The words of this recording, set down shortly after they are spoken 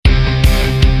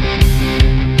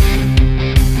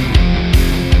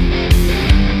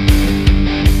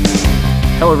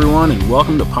Hello, everyone, and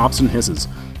welcome to Pops and Hisses,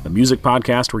 the music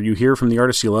podcast where you hear from the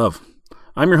artists you love.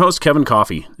 I'm your host, Kevin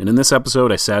Coffey, and in this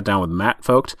episode, I sat down with Matt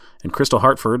Vogt and Crystal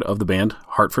Hartford of the band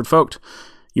Hartford Vogt.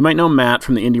 You might know Matt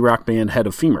from the indie rock band Head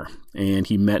of Femur, and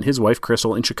he met his wife,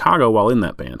 Crystal, in Chicago while in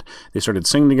that band. They started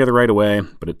singing together right away,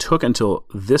 but it took until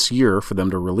this year for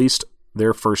them to release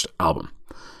their first album.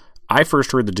 I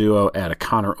first heard the duo at a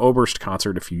Conor Oberst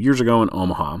concert a few years ago in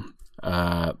Omaha.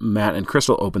 Matt and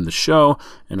Crystal opened the show,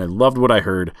 and I loved what I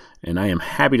heard, and I am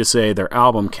happy to say their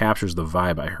album captures the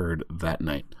vibe I heard that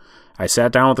night. I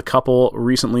sat down with the couple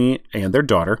recently and their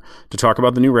daughter to talk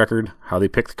about the new record, how they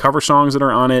picked the cover songs that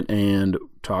are on it, and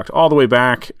talked all the way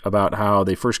back about how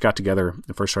they first got together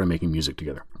and first started making music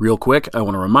together. Real quick, I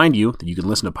want to remind you that you can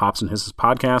listen to Pops and Hisses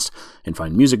podcast and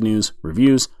find music news,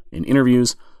 reviews, and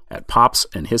interviews at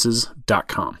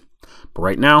popsandhisses.com. But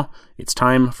right now, it's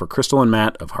time for Crystal and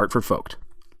Matt of Hartford Vogt.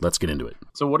 Let's get into it.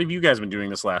 So what have you guys been doing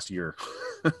this last year?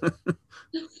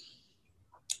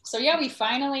 So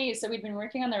we've been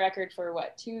working on the record for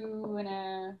what,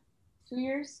 2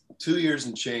 years? 2 years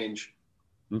and change.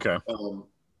 Okay.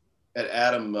 At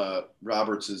Adam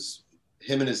Roberts'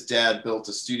 him and his dad built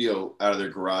a studio out of their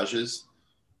garages.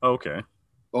 Okay.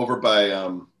 Over by,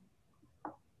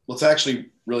 it's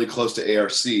actually really close to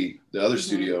ARC, the other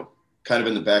studio, kind of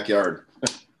in the backyard.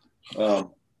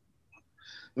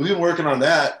 We've been working on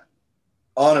that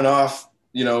on and off,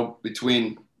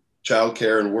 between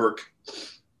childcare and work.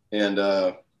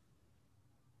 And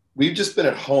we've just been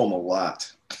at home a lot.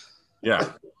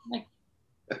 Yeah.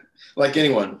 Like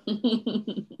anyone.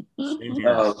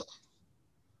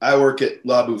 I work at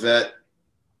La Bouvette,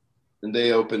 and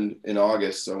they opened in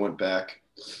August, so I went back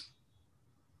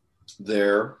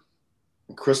there.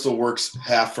 And Crystal works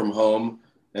half from home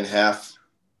and half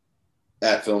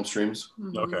at Film Streams.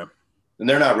 Okay. And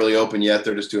they're not really open yet.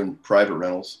 They're just doing private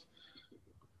rentals.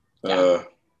 Yeah.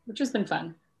 Which has been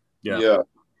fun. Yeah.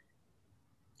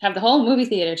 Have the whole movie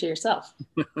theater to yourself.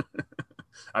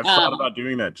 I've thought about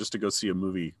doing that just to go see a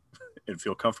movie and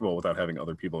feel comfortable without having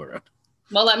other people around.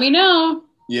 Well, let me know.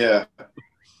 Yeah.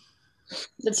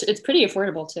 It's pretty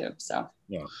affordable too. So.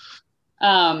 Yeah.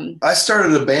 I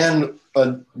started a band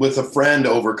with a friend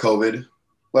over COVID,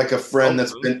 like a friend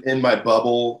that's been in my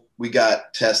bubble. We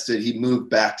got tested. He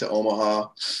moved back to Omaha.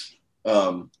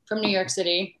 From New York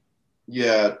City.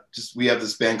 Yeah. We have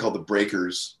this band called The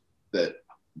Breakers that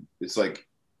it's like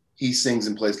he sings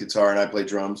and plays guitar and I play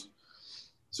drums.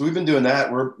 So we've been doing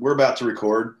that. We're about to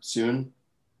record soon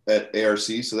at ARC.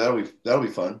 So that'll be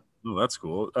fun. Oh, that's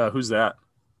cool. Who's that?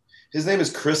 His name is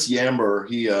Chris Yamber.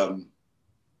 He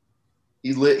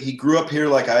grew up here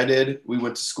like I did. We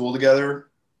went to school together,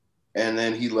 and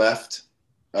then he left.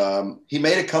 He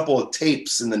made a couple of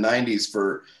tapes in the 90s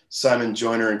for Simon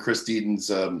Joyner and Chris Deaton's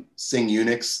Sing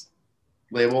Unix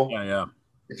label. Yeah.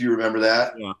 If you remember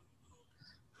that. Yeah.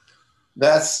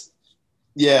 That's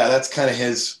kind of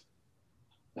his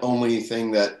only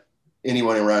thing that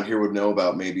anyone around here would know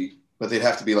about, maybe. But they'd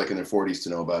have to be like in their 40s to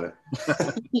know about it.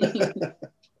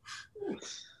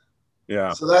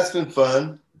 Yeah. So that's been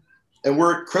fun. And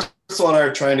Crystal and I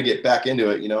are trying to get back into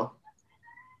it,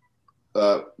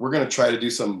 We're going to try to do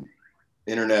some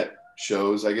internet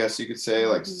shows, I guess you could say,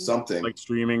 like something. Like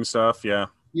streaming stuff, yeah.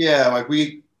 Yeah, like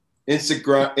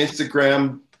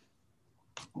Instagram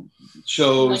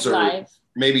shows, like or live.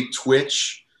 Maybe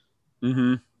Twitch.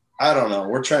 Mm-hmm. I don't know.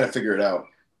 We're trying to figure it out.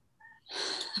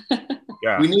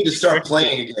 Yeah. We need to start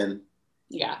playing again.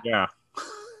 Yeah. Yeah.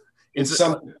 In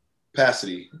some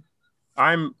capacity.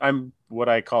 I'm what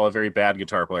I call a very bad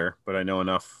guitar player, but I know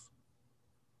enough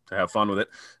to have fun with it.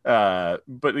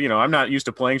 But I'm not used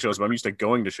to playing shows, but I'm used to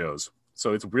going to shows.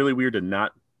 So it's really weird to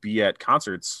not be at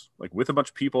concerts like with a bunch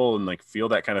of people and like feel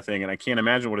that kind of thing. And I can't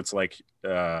imagine what it's like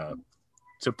to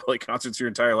play concerts your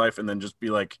entire life and then just be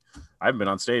like, I haven't been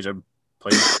on stage. I've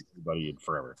played with everybody in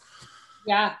forever.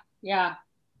 Yeah.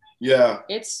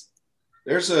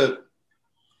 There's a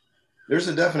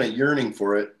definite yearning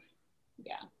for it.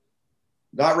 Yeah.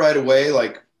 Not right away,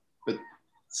 but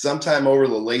sometime over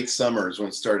the late summers when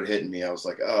it started hitting me, I was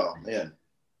like, oh man.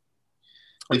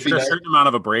 I'm sure a certain amount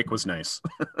of a break was nice.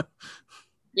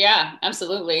 Yeah,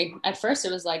 absolutely. At first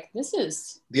it was like,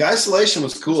 the isolation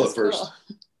was cool at first. Cool.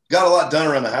 Got a lot done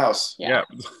around the house. Yeah.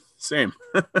 Same.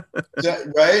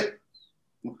 Right?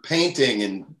 Painting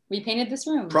and we painted this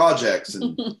room. Projects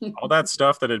and all that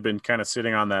stuff that had been kind of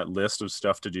sitting on that list of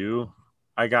stuff to do.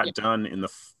 I got done in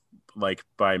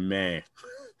by May,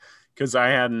 because I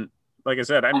hadn't, like I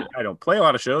said, I don't play a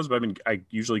lot of shows, but I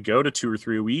usually go to 2 or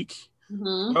 3 a week.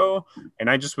 Mm-hmm. And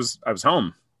I was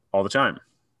home all the time.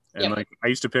 And I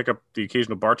used to pick up the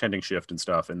occasional bartending shift and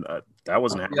stuff, and that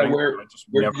wasn't happening. Where did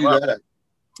you do that at?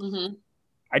 Mm-hmm.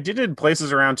 I did it in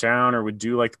places around town, or would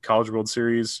do like the College World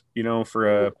Series,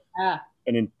 for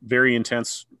very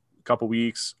intense couple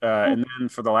weeks. And then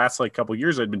for the last like couple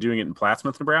years, I'd been doing it in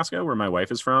Plattsmouth, Nebraska, where my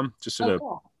wife is from, just at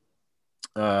cool.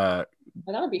 Well,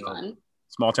 that would be fun.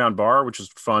 Small town bar, which is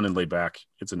fun and laid back.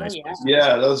 It's a nice place.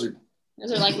 Yeah, those are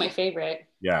like my favorite.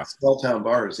 Yeah. Small town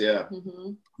bars. Yeah.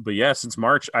 Mm-hmm. But yeah, since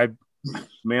March, I've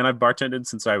bartended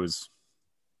since I was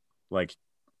like,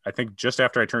 I think just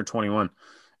after I turned 21,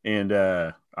 and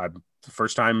the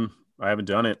first time I haven't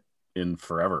done it in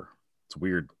forever. It's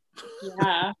weird.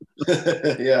 Yeah.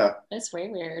 Yeah. It's way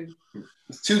weird.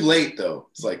 It's too late though.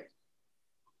 It's like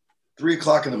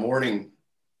 3:00 in the morning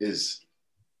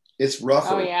it's rough.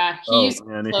 Oh yeah. He used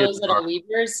to it close at a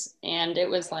Weavers, and it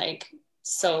was like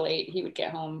so late he would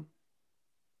get home.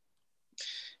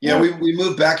 Yeah, we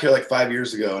moved back here like 5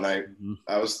 years ago, and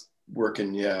I was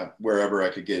working, wherever I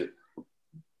could get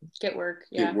work.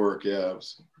 Get work, yeah. It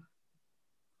was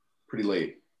pretty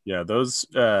late. Yeah, those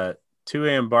 2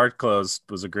 a.m. bar close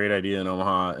was a great idea in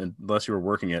Omaha, unless you were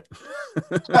working it.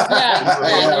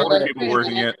 Yeah. People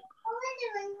working it.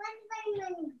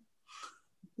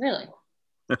 Really?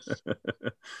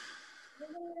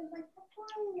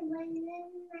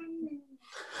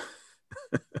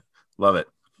 Love it.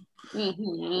 Mm-hmm.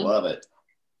 Love it.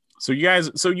 So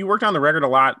you worked on the record a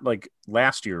lot like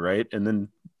last year, right? And then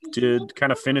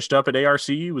kind of finished up at ARC.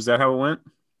 Was that how it went?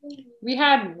 We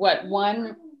had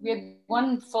one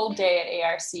full day at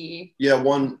ARC. Yeah,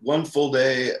 one full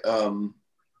day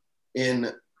in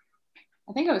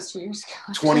I think it was 2 years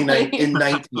ago. 2019.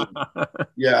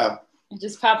 Yeah. It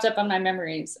just popped up on my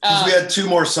memories. We had 2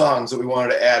 more songs that we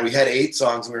wanted to add. We had 8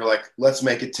 songs, and we were like, let's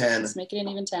make it 10. Let's make it an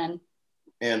even 10.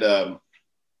 And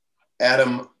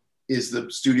Adam is the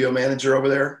studio manager over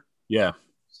there. Yeah.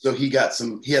 So he had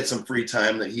some free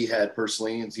time that he had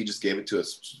personally, and he just gave it to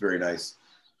us, which was very nice.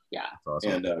 Yeah. That's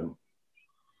awesome. And then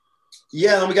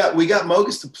we got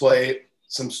Mogus to play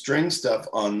some string stuff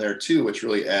on there too, which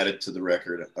really added to the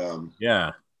record.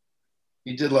 Yeah.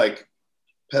 He did like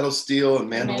pedal steel and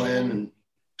mandolin and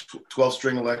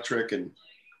 12-string electric, and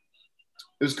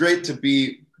it was great to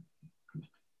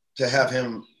have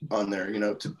him on there,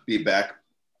 to be back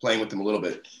playing with him a little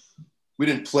bit. We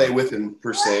didn't play with him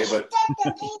per se, but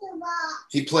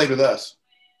he played with us.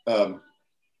 Him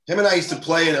and I used to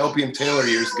play in Opium Taylor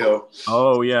years ago.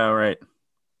 Oh yeah, right.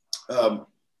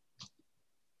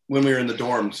 When we were in the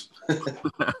dorms.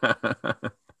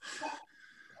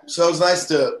 So it was nice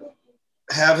to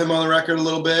have him on the record a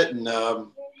little bit. And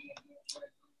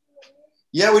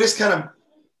we just kind of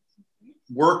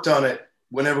worked on it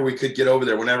whenever we could get over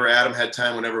there, whenever Adam had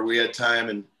time, whenever we had time,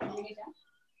 and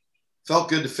felt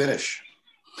good to finish.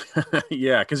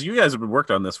 Yeah, because you guys have been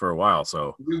working on this for a while.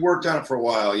 So we worked on it for a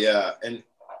while, yeah. And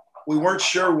we weren't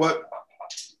sure what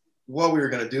we were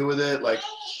going to do with it. Like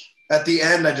at the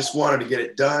end, I just wanted to get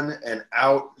it done and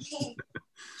out.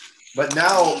 But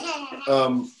now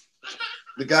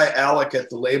the guy Alec at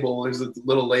the label, there's a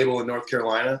little label in North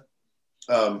Carolina.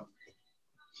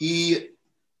 He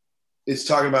is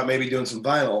talking about maybe doing some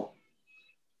vinyl,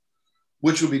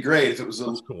 which would be great if it was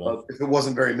cool. If it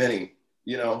wasn't very many,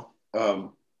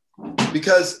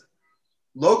 because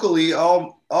locally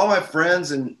all my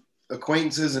friends and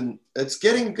acquaintances, and it's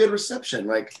getting good reception,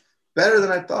 like better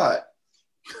than I thought.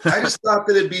 I just thought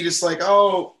that it'd be just like,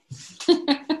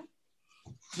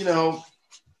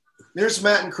 there's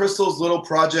Matt and Crystal's little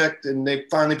project, and they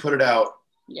finally put it out.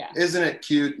 Yeah. Isn't it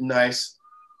cute and nice?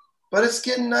 But it's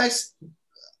getting nice.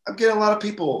 I'm getting a lot of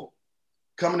people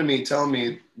coming to me,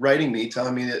 writing me,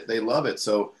 telling me that they love it.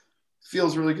 So it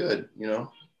feels really good,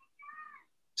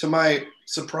 to my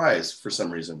surprise for some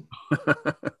reason.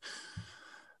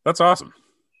 That's awesome.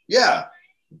 Yeah.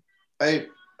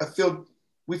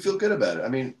 We feel good about it. I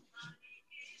mean,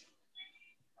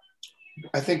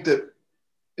 I think that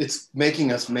it's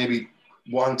making us maybe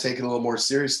want to take it a little more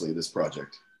seriously, this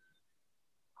project.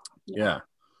 Yeah.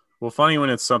 Well, funny when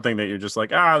it's something that you're just like,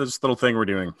 this little thing we're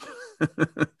doing.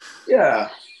 Yeah.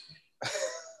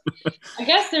 I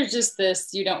guess there's just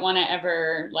this, you don't want to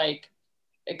ever like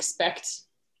expect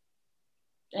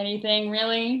anything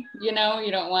really, you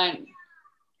don't want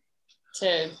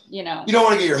to, You don't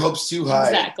want to get your hopes too high.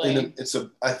 Exactly.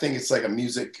 I think it's like a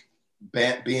music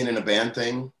band, being in a band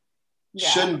thing. Yeah.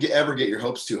 Shouldn't ever get your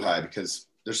hopes too high, because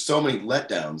there's so many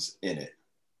letdowns in it.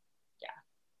 Yeah.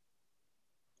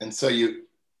 And so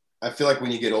I feel like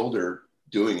when you get older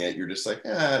doing it, you're just like,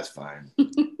 that's fine.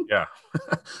 Yeah.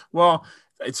 Well,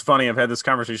 it's funny. I've had this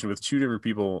conversation with 2 different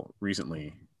people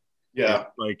recently. Yeah.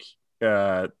 Like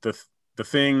the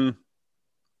thing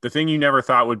you never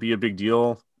thought would be a big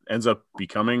deal ends up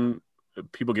becoming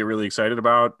people get really excited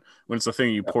about, when it's the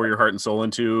thing you pour your heart and soul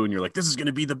into, and you're like, this is going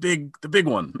to be the big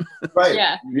one. Right.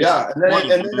 Yeah. Yeah. And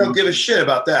then they don't give a shit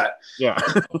about that. Yeah.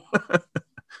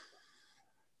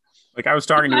 Like I was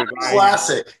talking to a guy.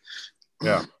 Classic.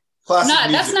 Yeah. Classic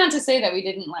music. That's not to say that we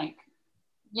didn't like,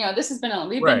 this has been,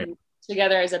 we've been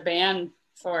together as a band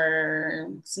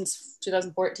since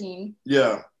 2014.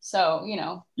 Yeah. So,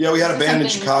 Yeah, we had a band in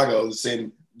Chicago, just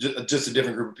a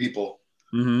different group of people.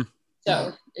 Mm-hmm.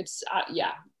 So it's,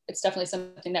 it's definitely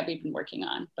something that we've been working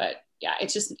on. But yeah,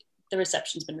 it's just, the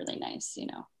reception's been really nice,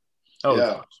 Oh,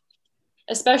 yeah.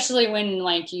 Especially when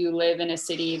like you live in a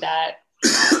city that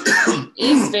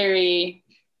is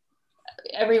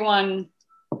everyone,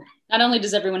 not only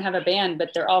does everyone have a band,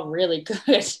 but they're all really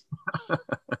good.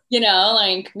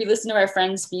 Like we listen to our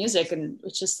friends' music and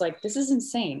it's just like, this is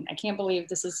insane. I can't believe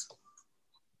this is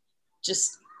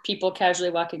just people casually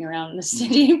walking around in the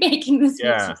city making this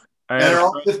music. And they're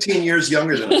all 15 years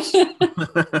younger than us.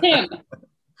 Him.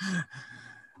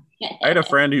 I had a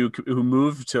friend who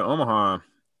moved to Omaha,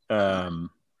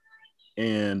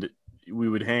 and we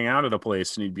would hang out at a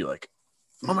place and he'd be like,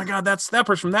 oh my God, that's that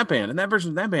person from that band and that person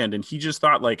from that band. And he just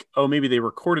thought like, oh, maybe they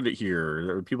recorded it here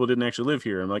or people didn't actually live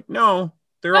here. I'm like, no,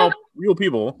 they're all real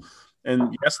people.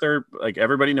 And yes, they're like,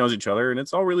 everybody knows each other and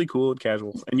it's all really cool and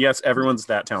casual. And yes, everyone's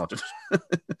that talented.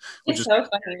 Which is so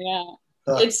funny. Yeah.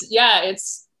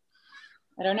 It's,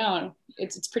 I don't know.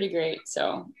 It's pretty great.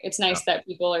 So it's nice that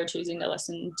people are choosing to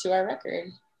listen to our record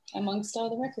amongst all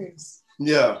the records.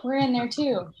 Yeah. We're in there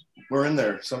too. We're in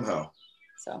there somehow.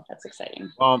 So that's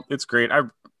exciting. Well, it's great. I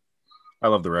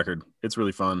love the record. It's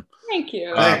really fun. Thank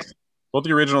you. Both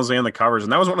the originals and the covers.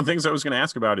 And that was one of the things I was going to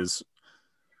ask about is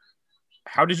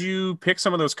how did you pick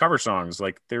some of those cover songs?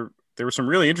 Like there were some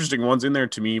really interesting ones in there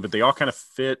to me, but they all kind of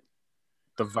fit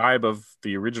the vibe of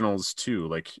the originals too.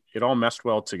 Like it all meshed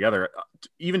well together,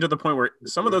 even to the point where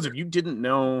some of those, if you didn't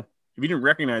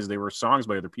recognize they were songs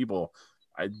by other people,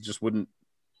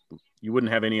 you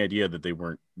wouldn't have any idea that they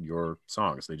weren't your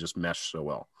songs. They just mesh so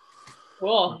well.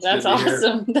 Cool. That's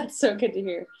awesome. That's so good to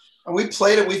hear. And we've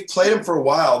played them for a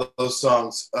while, those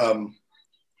songs.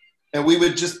 And we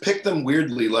would just pick them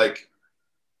weirdly. Like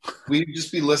we'd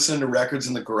just be listening to records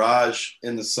in the garage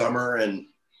in the summer. And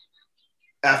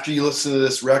after you listen to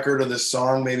this record or this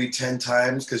song, maybe 10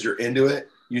 times, cause you're into it,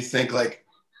 you think like,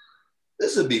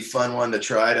 this would be a fun one to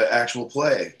try to actually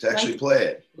play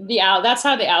it. That's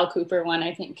how the Al Cooper one,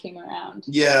 I think, came around.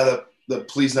 Yeah, the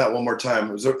Please Not One More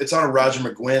Time. It's on a Roger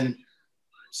McGuinn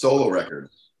solo record.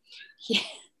 Yeah.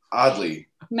 Oddly.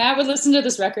 Matt would listen to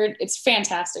this record. It's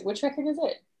fantastic. Which record is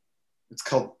it? It's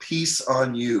called Peace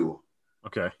on You.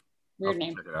 Okay. Weird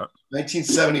name. Check it out.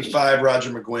 1975 Roger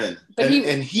McGuinn.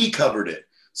 And he covered it.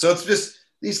 So it's just,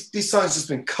 these songs just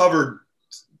been covered,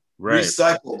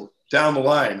 recycled down the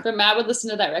line. But Matt would listen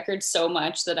to that record so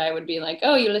much that I would be like,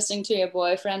 oh, you're listening to your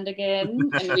boyfriend again?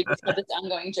 And we just had this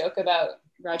ongoing joke about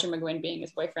Roger McGuinn being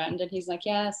his boyfriend. And he's like,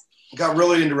 yes. Got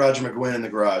really into Roger McGuinn in the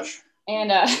garage. And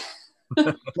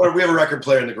we have a record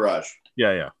player in the garage.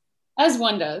 Yeah. As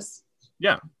one does.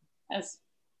 Yeah.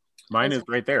 Mine is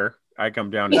right there. I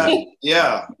come down.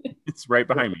 Yeah. It's right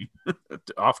behind me.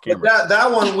 Off camera.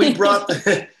 That one, we brought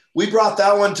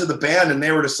that one to the band and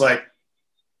they were just like,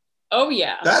 oh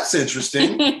yeah, that's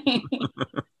interesting.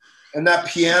 And that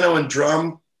piano and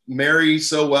drum marry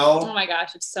so well. Oh my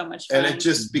gosh, it's so much fun. And it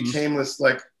just became this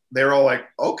like, they were all like,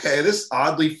 okay, this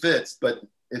oddly fits, but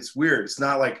it's weird. It's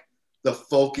not like the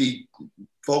folk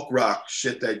rock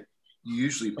shit that you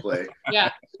usually play.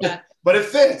 Yeah. But it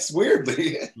fits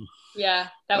weirdly. Yeah,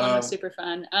 that one was super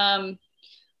fun.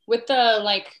 With the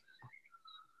like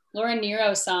Laura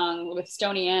Nyro song with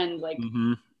Stony End, like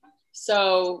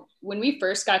so when we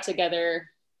first got together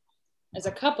as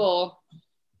a couple,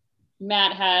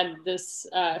 Matt had this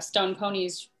Stone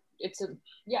Ponies. It's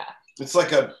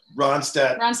like a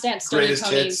Ronstadt Stone Greatest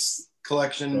Ponies Hits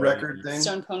collection record thing.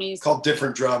 Stone Ponies called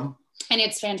Different Drum, and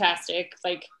it's fantastic.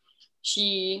 Like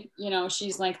she's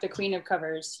like the queen of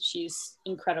covers. She's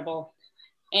incredible,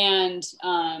 and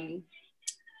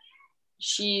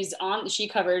she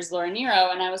covers Laura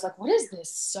Nyro, and I was like, what is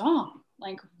this song?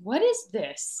 Like, what is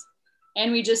this?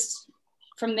 And we just,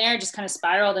 from there, just kind of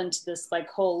spiraled into this like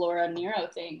whole Laura Nyro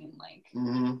thing. And like,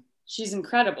 she's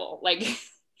incredible. Like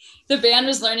the band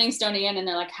was learning Stony End and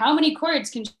they're like, how many chords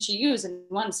can she use in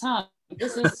one song?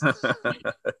 This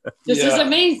is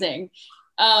amazing.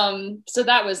 So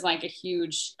that was like a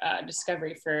huge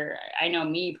discovery I know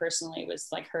me personally, was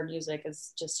like her music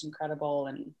is just incredible.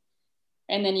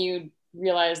 And then you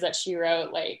realize that she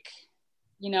wrote like,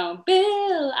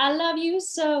 Bill, I love you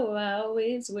so I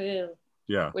always will.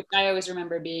 Yeah. Which I always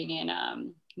remember being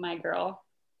in My Girl.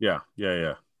 Yeah.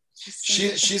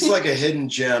 She's like a hidden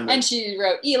gem. And she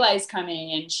wrote Eli's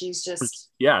Coming, and she's just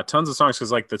tons of songs,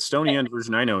 because like the Stony End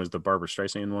version I know is the Barbara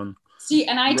Streisand one. See,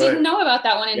 and I didn't know about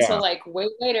that one until like way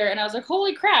later, and I was like,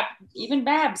 holy crap, even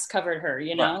Babs covered her,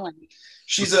 you know? Like,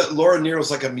 she's Laura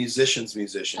Nero's like a musician's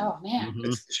musician. Oh man.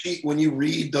 When you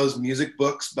read those music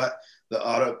books, but the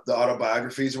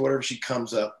autobiographies or whatever, she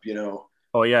comes up, you know.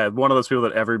 Oh yeah, one of those people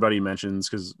that everybody mentions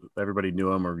because everybody knew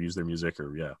them or used their music,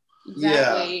 or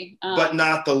Exactly. Yeah, but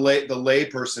not the lay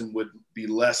person would be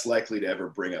less likely to ever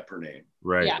bring up her name.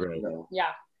 Right. You know?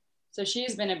 Yeah. So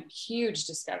she's been a huge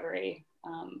discovery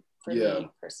for me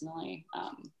personally.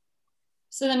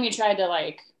 So then we tried to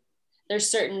like, there's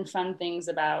certain fun things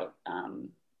about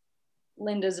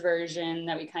Linda's version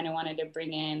that we kind of wanted to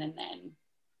bring in, and then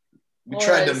we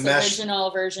tried to mesh. The original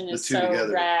version is so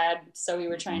together. rad, so we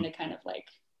were trying to kind of like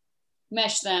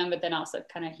mesh them, but then also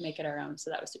kind of make it our own. So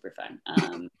that was super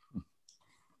fun.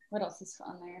 What else is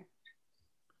on there?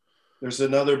 There's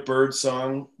another bird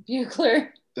song,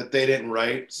 Bugler, that they didn't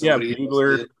write.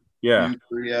 Bugler. Yeah.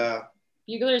 Bugler, yeah.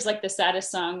 Bugler is like the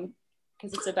saddest song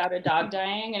because it's about a dog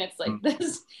dying, and it's like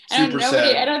this. Super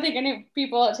sad. I don't think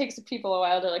it takes people a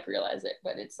while to like realize it,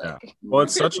 but it's like. Well,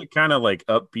 it's such a kind of like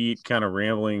upbeat, kind of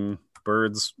rambling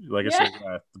birds. Like I said,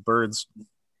 the birds,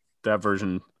 that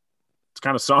version, it's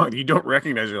kind of song that you don't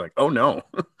recognize. You're like, oh no.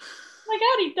 Oh my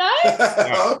God, he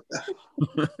died.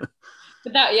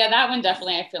 But that one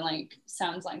definitely I feel like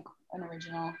sounds like an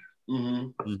original.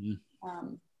 And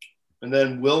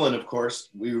then Willin, of course,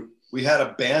 we had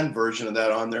a band version of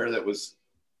that on there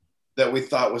that we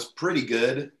thought was pretty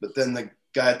good, but then the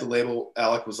guy at the label,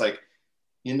 Alec, was like,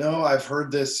 you know, I've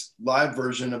heard this live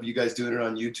version of you guys doing it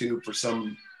on YouTube for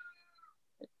some.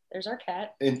 There's our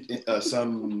cat. In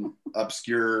some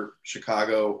obscure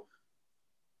Chicago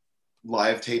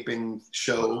live taping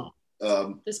show.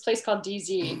 This place called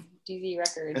DZ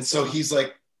Records. And so he's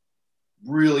like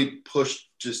really pushed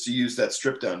just to use that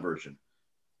stripped down version.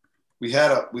 We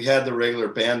had the regular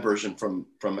band version from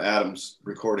Adam's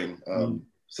recording.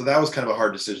 So that was kind of a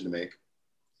hard decision to make.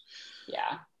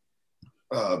 Yeah.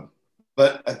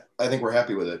 But I think we're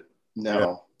happy with it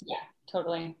now. Yeah,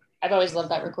 totally. I've always loved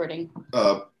that recording.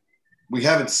 We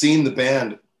haven't seen the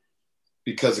band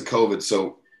because of COVID,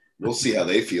 so we'll see how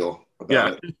they feel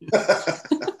about it.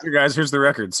 Here, guys, here's the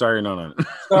record. Sorry, you're not on it.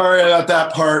 Sorry about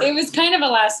that part. It was kind of a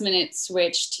last minute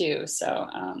switch too. So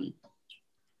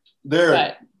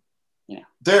they're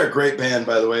a great band,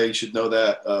 by the way. You should know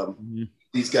that.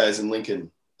 These guys in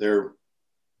Lincoln,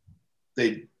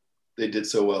 they did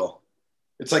so well.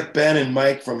 It's like Ben and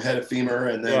Mike from Head of Femur,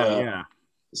 and then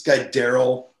this guy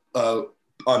Daryl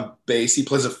on bass. He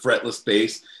plays a fretless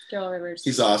bass. Daryl Rivers.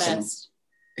 He's awesome. Best.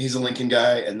 He's a Lincoln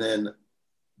guy, and then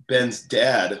Ben's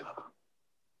dad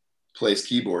plays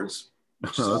keyboards.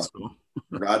 That's cool.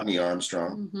 Rodney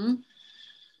Armstrong.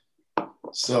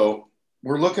 So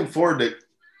we're looking forward to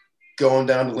going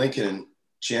down to Lincoln and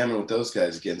jamming with those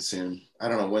guys again soon. I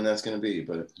don't know when that's going to be,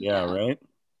 but right.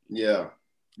 Yeah.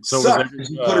 So sucks.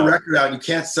 You put a record out and you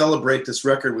can't celebrate this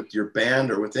record with your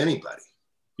band or with anybody.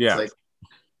 Yeah. Like,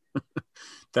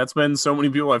 that's been so many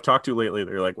people I've talked to lately.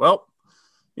 They're like, well,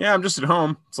 yeah, I'm just at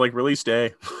home. It's like release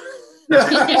day.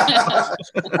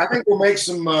 I think we'll make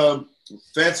some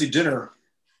fancy dinner.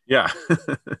 Yeah.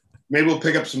 Maybe we'll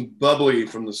pick up some bubbly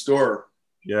from the store.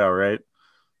 Yeah, right.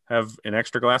 Have an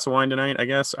extra glass of wine tonight, I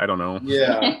guess. I don't know.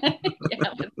 Yeah.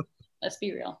 Let's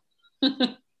be real.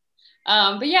 But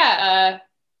yeah,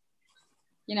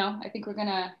 I think we're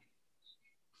gonna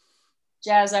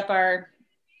jazz up our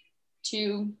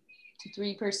 2 to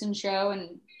 3 person show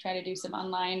and try to do some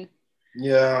online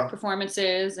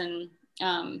performances. And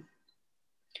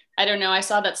I don't know, I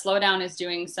saw that Slowdown is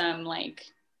doing some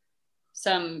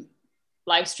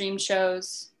live stream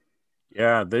shows.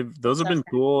 Yeah, those have been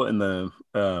cool. And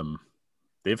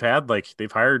they've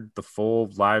hired the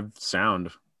full live sound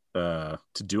to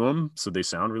do them, so they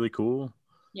sound really cool.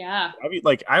 Yeah, I mean,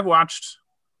 like I've watched,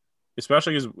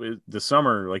 especially as the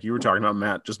summer, like you were talking about,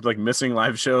 Matt, just like missing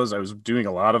live shows. I was doing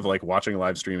a lot of like watching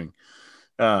live streaming,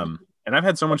 and I've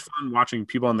had so much fun watching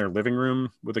people in their living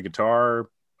room with a guitar,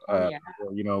 or,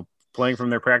 playing from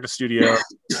their practice studio.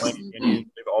 They've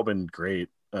all been great.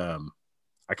 I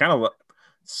kind of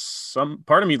some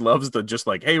part of me loves the just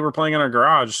like, hey, we're playing in our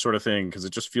garage sort of thing, because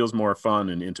it just feels more fun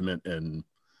and intimate and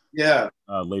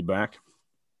laid back.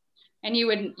 And you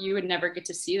would never get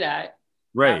to see that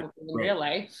in real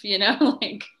life,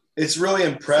 like it's really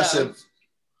impressive. So.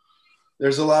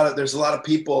 There's a lot of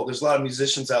people, there's a lot of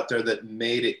musicians out there that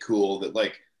made it cool, that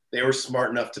like they were smart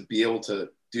enough to be able to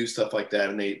do stuff like that,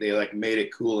 and they like made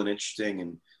it cool and interesting,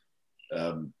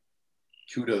 and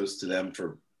kudos to them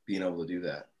for being able to do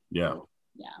that. Yeah. You know?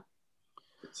 Yeah.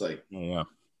 It's like, Yeah.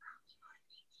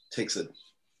 takes a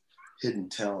hidden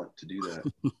talent to do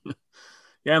that.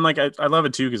 Yeah. And like, I love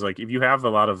it too. Cause like, if you have a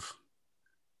lot of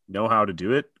know how to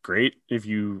do it, great. If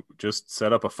you just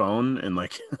set up a phone and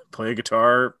like play a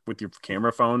guitar with your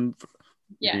camera phone,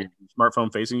 Yeah. your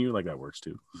smartphone facing you, like that works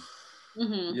too.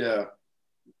 Mm-hmm. Yeah.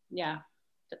 Yeah,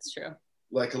 that's true.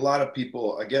 Like a lot of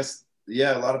people, I guess,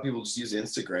 a lot of people just use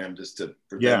Instagram just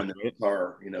for Yeah, them in the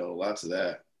car, you know, lots of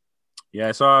that. Yeah,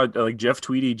 I saw like Jeff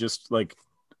Tweedy just like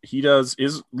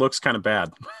looks kind of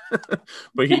bad,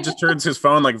 but he just turns his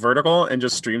phone like vertical and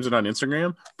just streams it on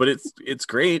Instagram. But it's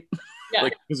great, Yeah.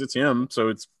 like because it's him, so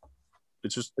it's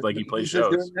just like he plays He's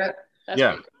just shows. doing that? That's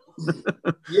Yeah,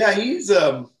 Yeah,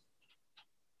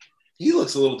 he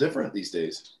looks a little different these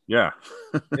days. yeah,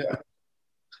 Yeah.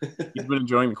 he's been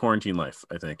enjoying the quarantine life,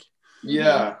 I think.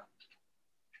 Yeah.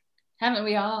 Haven't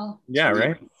we all? Yeah,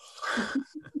 right.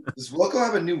 Does Wilco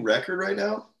have a new record right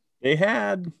now? They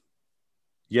had,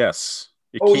 yes.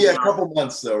 It Oh came yeah, a out- couple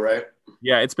months though, right?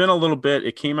 Yeah, it's been a little bit.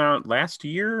 It came out last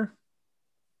year,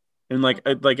 and like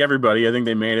everybody, I think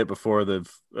they made it before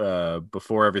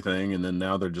before everything, and then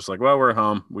now they're just like, well, we're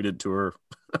home. We did tour.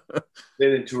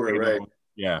 They didn't tour, right?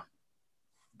 Yeah.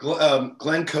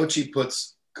 Glenn Cochi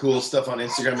puts cool stuff on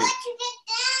Instagram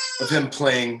of him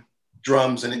playing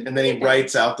drums, and then he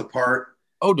writes out the part.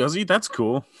 Oh, does he? That's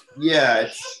cool. Yeah,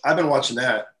 I've been watching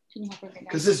that Can you help her right now?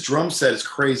 because his drum set is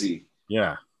crazy.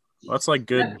 Yeah. Well, that's like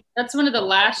good. That's one of the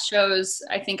last shows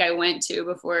I think I went to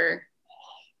before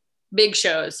big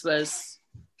shows was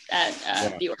at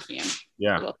the Orpheum.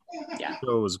 Yeah. Yeah.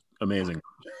 So it was amazing.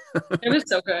 It was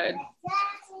so good.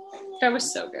 That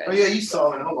was so good. Oh yeah, you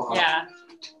saw it in Omaha. Yeah.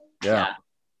 Yeah.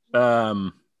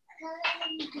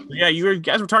 Yeah, you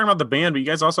guys were talking about the band, but you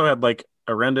guys also had like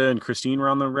Arenda and Christine were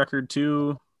on the record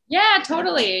too. Yeah,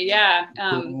 totally. Yeah.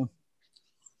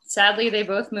 Sadly, they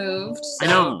both moved. I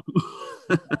know.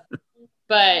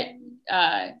 But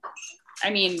I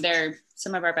mean, they're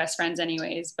some of our best friends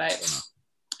anyways, but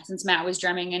since Matt was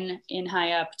drumming in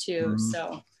High Up too,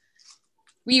 so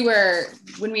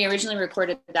when we originally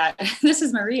recorded that, this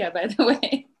is Maria, by the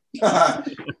way.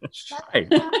 Hey.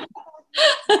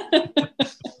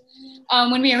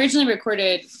 When we originally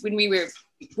recorded, when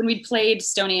we'd played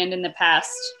Stony End in the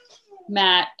past,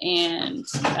 Matt and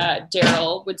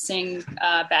Daryl would sing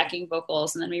backing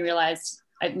vocals, and then we realized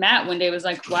Matt one day was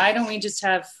like, why don't we just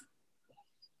have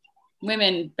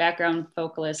women background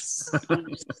vocalists?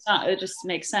 It just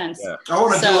makes sense. Yeah. I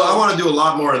want to do a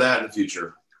lot more of that in the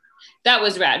future. That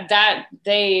was rad. That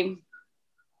they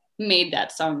made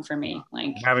that song for me.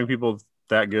 Like Having people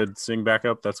that good sing back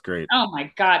up, that's great. oh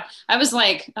my god, I was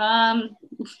like, I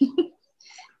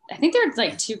think they're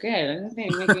like too good. I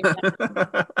think they make me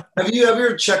Have you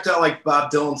ever checked out like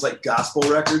Bob Dylan's like gospel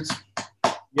records?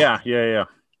 Yeah.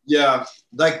 Yeah,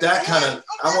 like that kind of.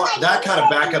 I want that kind of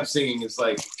backup singing. Is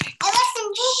like Can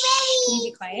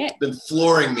you be quiet? been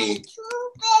flooring me.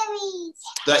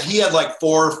 That he had like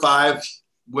 4 or 5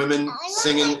 women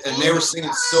singing, and they were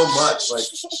singing so much. Like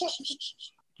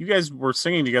You guys were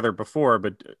singing together before,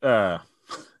 but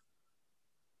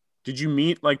did you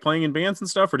meet like playing in bands and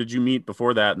stuff, or did you meet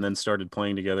before that and then started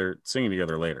playing together, singing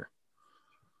together later?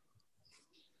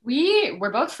 We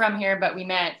were both from here, but we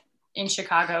met in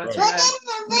Chicago through a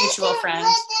mutual friend.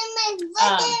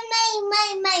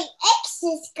 My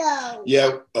exes go.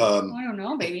 yeah, I don't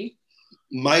know, baby.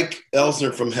 Mike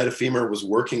Elsner from Head of Femur was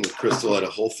working with Crystal at a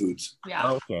Whole Foods, Yeah.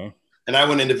 Oh, okay. and I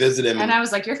went in to visit him. And I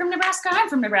was like, you're from Nebraska? I'm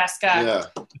from Nebraska.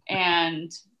 Yeah, And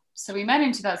so we met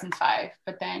in 2005,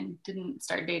 but then didn't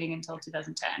start dating until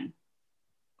 2010.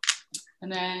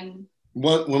 And then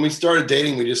when we started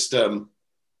dating, we just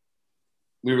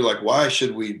we were like,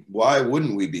 why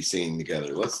wouldn't we be singing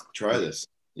together? Let's try this.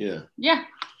 Yeah. yeah.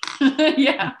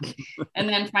 Yeah. And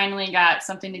then finally got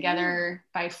something together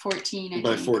by 14. I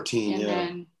By think. 14, And yeah.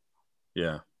 then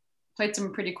Yeah. played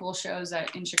some pretty cool shows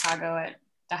in Chicago at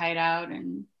the Hideout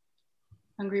and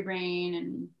Hungry Brain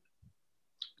and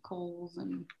Coles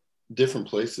and Different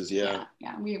places, yeah.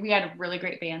 yeah. We had a really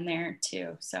great band there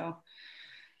too. So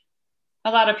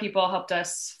a lot of people helped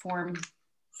us form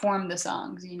the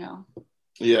songs, you know.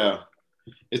 Yeah.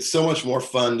 It's so much more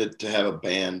fun to have a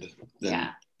band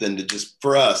than to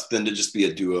just be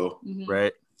a duo. Mhm.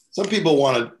 Right. Some people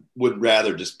would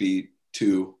rather just be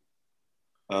 2.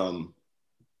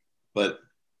 But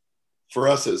for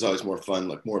us, it was always more fun,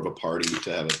 like more of a party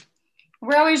to have it.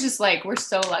 We're always just like, we're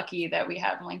so lucky that we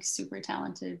have like super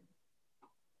talented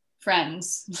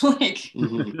friends. Like,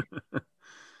 Mhm.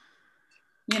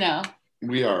 you know.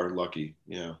 We are lucky.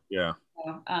 Yeah. Yeah.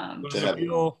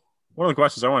 So, One of the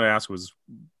questions I wanted to ask was,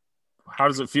 how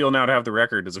does it feel now to have the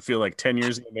record? Does it feel like 10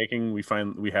 years in the making?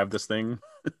 We have this thing.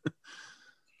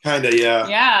 Kind of, yeah.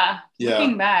 Yeah. Yeah.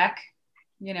 Looking back,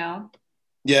 you know.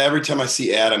 Yeah, every time I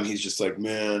see Adam, he's just like,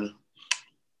 man,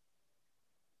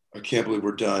 I can't believe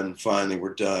we're done. Finally,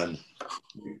 we're done.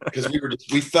 Because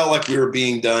we felt like we were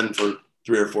being done for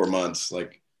 3 or 4 months.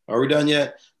 Like, are we done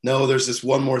yet? No, there's this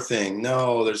one more thing.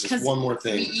 No, there's this one more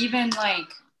thing. We even like,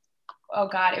 oh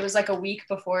God, it was like a week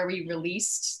before we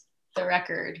released the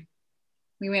record.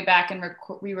 We went back and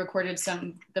we recorded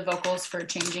the vocals for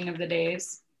Changing of the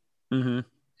Days. Mm-hmm.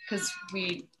 Because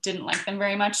we didn't like them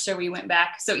very much, so we went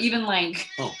back. So even like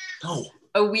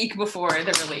a week before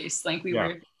the release, like we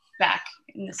were back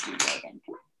in the studio again.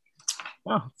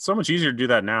 Wow, it's so much easier to do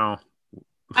that now.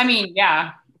 I mean,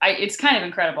 yeah, it's kind of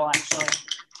incredible actually.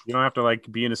 You don't have to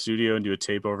like be in a studio and do a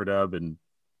tape overdub and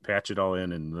patch it all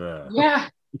in and yeah.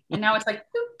 And now it's like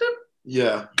boop boop.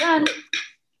 Yeah. Done.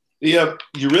 Yeah.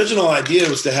 The original idea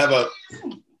was to have a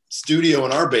studio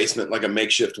in our basement, like a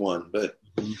makeshift one, but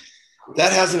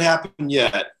that hasn't happened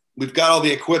yet. We've got all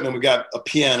the equipment. We've got a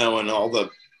piano and all the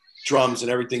drums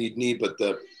and everything you'd need, but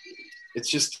it's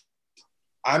just,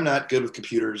 I'm not good with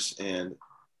computers and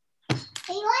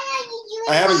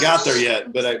I haven't got there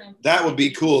yet, but that would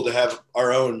be cool to have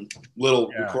our own little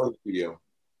recording studio.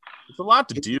 It's a lot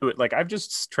to do. Like I've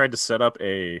just tried to set up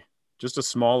just a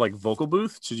small like vocal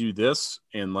booth to do this.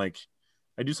 And like,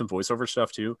 I do some voiceover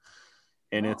stuff too.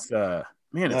 And it's, man,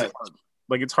 it's hard.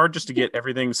 Like it's hard just to get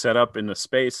everything set up in a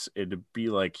space and to be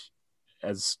like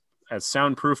as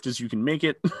soundproofed as you can make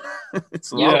it.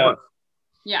 It's a lot of work.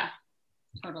 Yeah,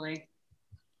 totally.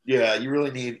 Yeah, you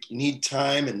really need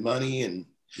time and money and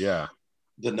the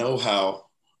know-how.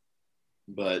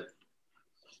 But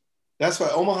that's why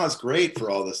Omaha's great for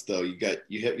all this though. You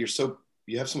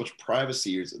have so much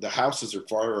privacy. The houses are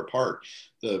far apart.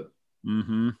 You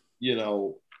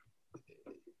know,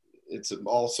 it's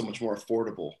all so much more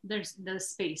affordable. The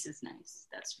space is nice.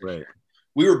 That's for sure.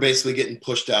 We were basically getting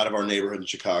pushed out of our neighborhood in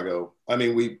Chicago. I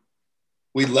mean,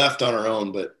 we left on our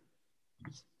own, but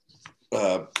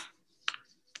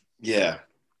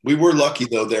we were lucky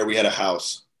though. There we had a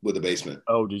house with a basement.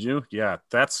 Oh, did you? Yeah,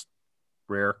 that's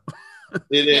rare.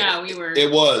 We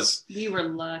were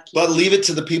lucky. But leave it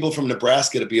to the people from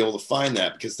Nebraska to be able to find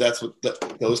that because that's what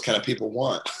those kind of people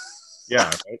want. Yeah.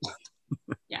 Right?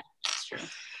 Yeah, that's true.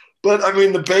 But I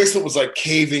mean, the basement was like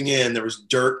caving in. There was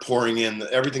dirt pouring in.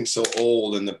 Everything's so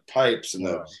old, and the pipes and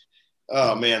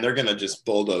oh man, they're gonna just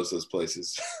bulldoze those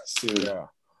places soon. Yeah.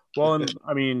 Well, and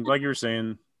I mean, like you were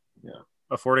saying,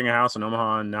 affording a house in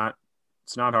Omaha,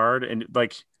 it's not hard. And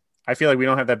like, I feel like we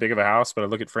don't have that big of a house, but I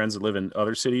look at friends that live in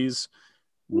other cities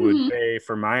would pay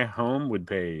for my home would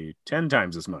pay 10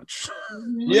 times as much.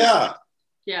 Yeah.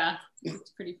 Yeah.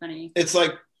 It's pretty funny. It's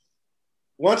like,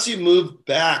 once you move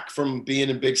back from being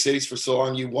in big cities for so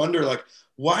long, you wonder like,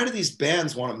 why do these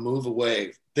bands want to move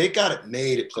away? They got it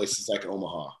made at places like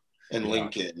Omaha and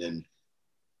Lincoln and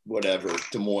whatever,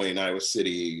 Des Moines, Iowa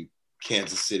City,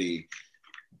 Kansas City.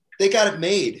 They got it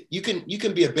made. You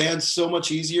can be a band so much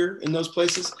easier in those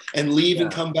places and leave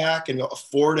and come back and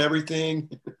afford everything.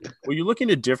 Well, you look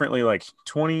into differently, like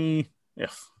probably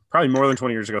more than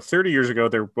 20 years ago, 30 years ago,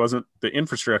 there wasn't the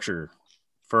infrastructure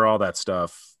for all that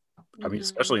stuff. I mean,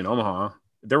 especially in Omaha,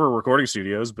 there were recording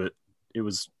studios, but it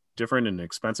was different and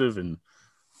expensive, and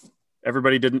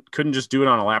everybody couldn't just do it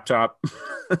on a laptop.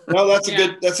 Well, that's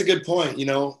a good point. You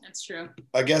know, that's true.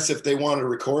 I guess if they wanted to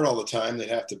record all the time, they'd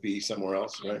have to be somewhere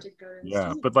else, right?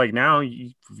 Yeah, but like now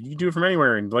you do it from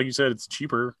anywhere, and like you said, it's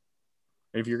cheaper.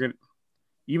 If you're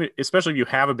gonna, especially if you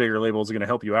have a bigger label, it's going to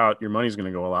help you out. Your money's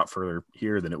going to go a lot further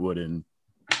here than it would in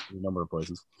a number of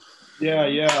places. Yeah,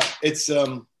 it's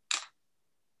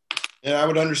and I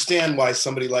would understand why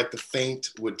somebody like The Faint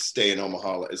would stay in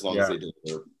Omaha as long as they did.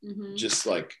 Or just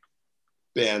like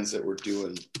bands that were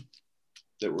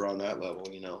on that level,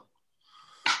 you know.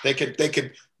 They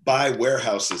could buy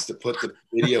warehouses to put the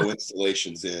video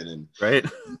installations in and right.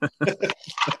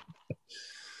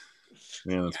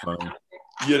 Man, that's funny.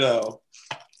 You know.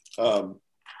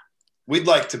 We'd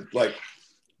like to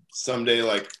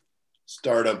someday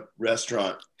start a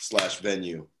restaurant /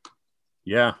 venue.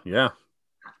 Yeah.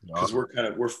 Because we're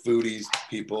foodies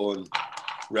people and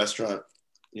restaurant,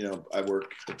 you know, I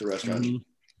work at the restaurant.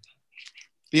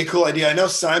 Be a cool idea. I know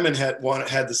Simon had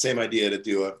the same idea to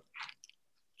do a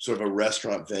sort of a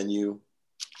restaurant venue.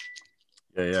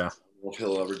 Yeah. I don't know if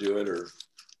he'll ever do it, or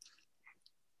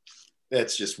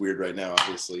that's just weird right now,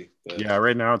 obviously. But. Yeah,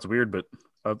 right now it's weird, but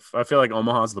I feel like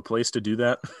Omaha's the place to do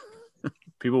that.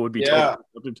 People would be totally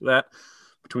open to that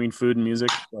between food and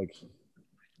music, like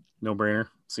no brainer.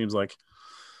 Seems like.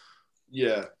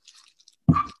 Yeah.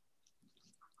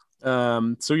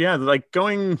 So yeah, like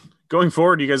going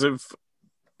forward, you guys have,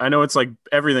 I know it's like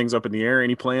everything's up in the air.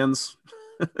 Any plans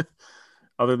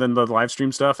other than the live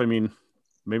stream stuff? I mean,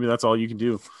 maybe that's all you can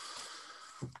do.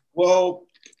 Well,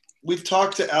 we've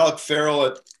talked to Alec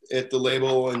Farrell at the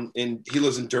label, and he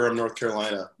lives in Durham, North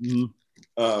Carolina. Mm-hmm.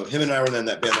 Him and I were in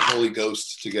that band, the Holy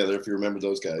Ghost, together, if you remember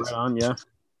those guys. Right on, yeah.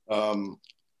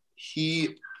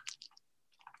 He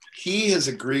has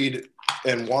agreed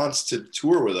and wants to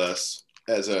tour with us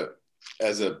as a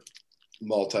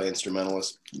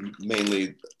multi-instrumentalist,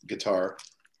 mainly guitar.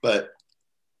 But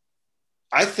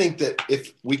I think that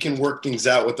if we can work things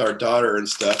out with our daughter and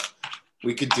stuff,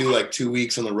 we could do like 2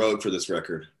 weeks on the road for this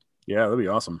record. Yeah, that'd be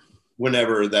awesome.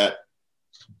 Whenever that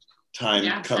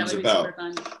time comes about.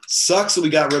 Sucks that we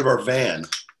got rid of our van.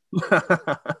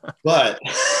 But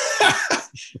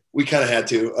we kind of had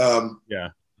to. Yeah.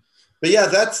 But yeah,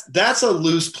 that's a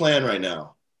loose plan right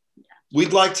now. Yeah.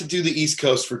 We'd like to do the East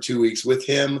Coast for 2 weeks with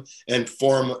him and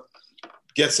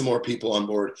get some more people on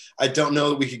board. I don't know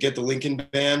that we could get the Lincoln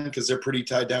band because they're pretty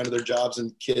tied down to their jobs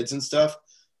and kids and stuff.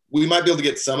 We might be able to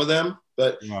get some of them,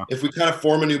 but if we kind of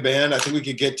form a new band, I think we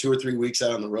could get 2 or 3 weeks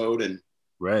out on the road, and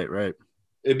right.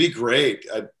 It'd be great.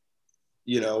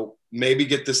 Maybe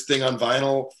get this thing on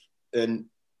vinyl and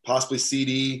possibly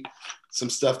CD, some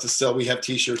stuff to sell. We have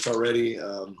T-shirts already.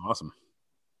 Awesome.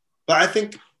 But I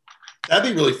think that'd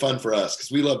be really fun for us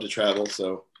because we love to travel.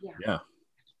 So yeah.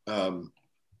 And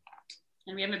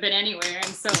we haven't been anywhere in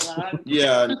so long.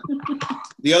 Yeah.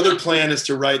 The other plan is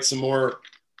to write some more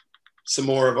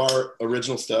of our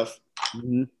original stuff,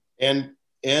 mm-hmm. and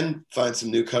find some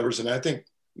new covers. And I think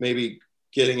maybe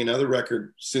getting another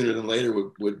record sooner than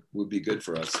later would be good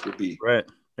for us. Would be right.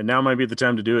 And now might be the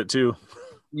time to do it too.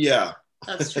 Yeah.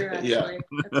 That's true, actually. Yeah.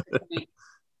 That's a good point.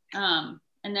 And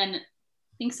then I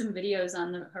think some videos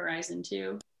on the horizon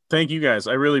too. Thank you guys.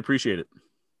 I really appreciate it.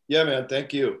 Yeah, man.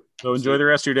 Thank you. So enjoy the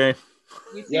rest of your day.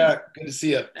 You too. Yeah. Good to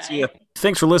see you. Bye. See ya.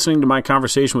 Thanks for listening to my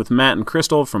conversation with Matt and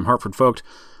Crystal from Hartford Folked.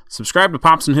 Subscribe to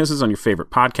Pops and Hisses on your favorite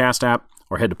podcast app,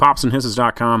 or head to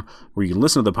popsandhisses.com where you can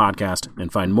listen to the podcast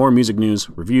and find more music news,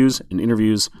 reviews, and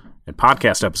interviews and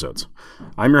podcast episodes.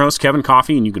 I'm your host, Kevin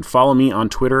Coffey, and you can follow me on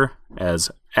Twitter as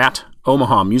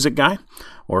 @OmahaMusicGuy,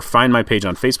 or find my page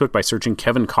on Facebook by searching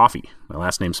Kevin Coffey. My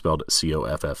last name spelled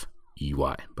Coffey,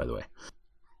 by the way.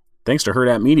 Thanks to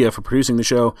Hurrdat Media for producing the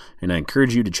show, and I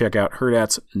encourage you to check out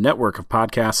Hurrdat's network of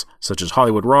podcasts, such as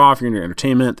Hollywood Raw if you're into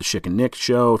entertainment, The Schick and Nick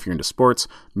Show if you're into sports,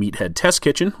 Meathead Test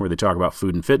Kitchen, where they talk about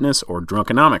food and fitness, or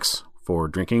Drunkenomics for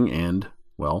drinking and,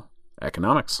 well,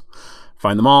 economics.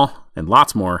 Find them all and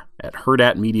lots more at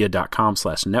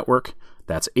hurrdatmedia.com/network.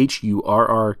 That's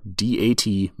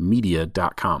HURRDAT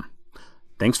media.com.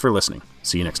 Thanks for listening.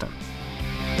 See you next time.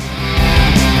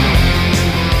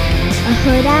 A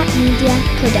Hurrdat Media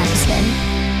Production.